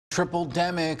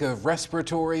Triple-demic of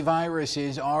respiratory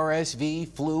viruses, RSV,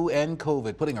 flu, and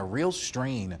COVID, putting a real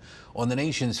strain on the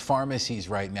nation's pharmacies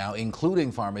right now,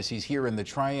 including pharmacies here in the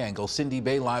Triangle. Cindy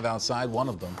Bay live outside one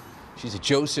of them. She's at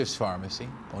Joseph's Pharmacy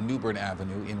on New Bern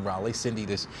Avenue in Raleigh. Cindy,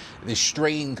 this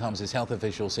strain comes as health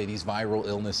officials say these viral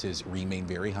illnesses remain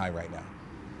very high right now.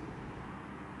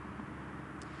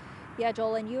 Yeah,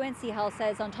 Joel, and UNC Health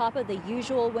says on top of the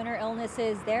usual winter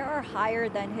illnesses, there are higher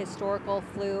than historical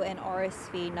flu and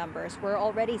RSV numbers. We're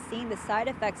already seeing the side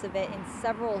effects of it in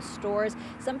several stores.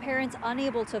 Some parents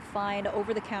unable to find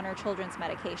over-the-counter children's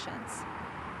medications.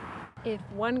 If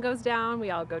one goes down,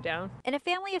 we all go down. In a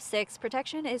family of 6,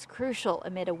 protection is crucial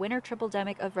amid a winter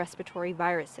triple-demic of respiratory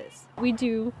viruses. We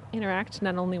do interact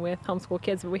not only with homeschool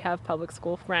kids, but we have public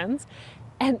school friends,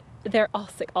 and they're all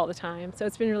sick all the time, so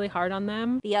it's been really hard on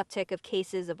them. The uptick of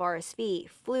cases of RSV,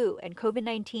 flu, and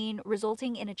COVID-19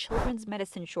 resulting in a children's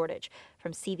medicine shortage,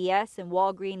 from CVS and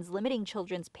Walgreens limiting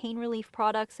children's pain relief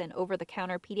products and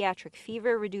over-the-counter pediatric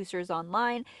fever reducers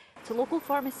online, to local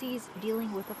pharmacies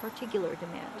dealing with a particular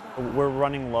demand. We're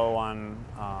running low on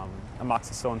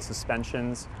amoxicillin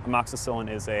suspensions.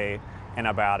 Amoxicillin is an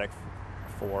antibiotic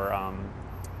for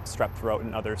strep throat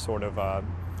and other sort of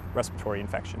respiratory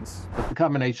infections. The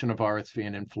combination of RSV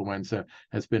and influenza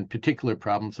has been particular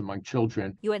problems among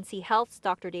children. UNC Health's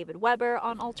Dr. David Weber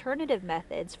on alternative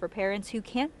methods for parents who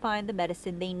can't find the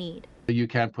medicine they need. You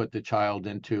can't put the child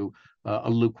into a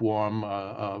lukewarm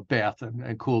bath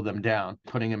and cool them down.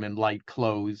 Putting them in light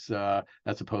clothes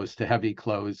as opposed to heavy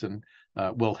clothes and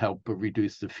will help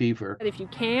reduce the fever. If you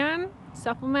can,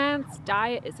 supplements,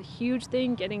 diet is a huge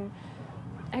thing. Getting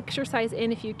exercise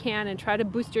in if you can, and try to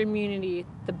boost your immunity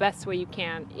the best way you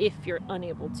can if you're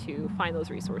unable to find those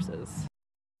resources.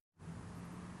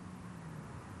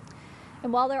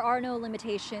 And while there are no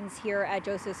limitations here at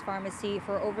Joseph's Pharmacy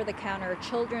for over-the-counter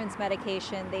children's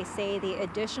medication, they say the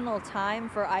additional time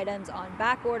for items on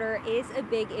back order is a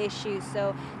big issue.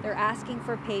 So they're asking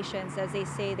for patience as they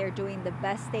say they're doing the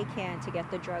best they can to get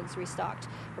the drugs restocked.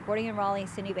 Reporting in Raleigh,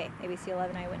 Cindy Bay, ABC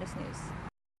 11 Eyewitness News.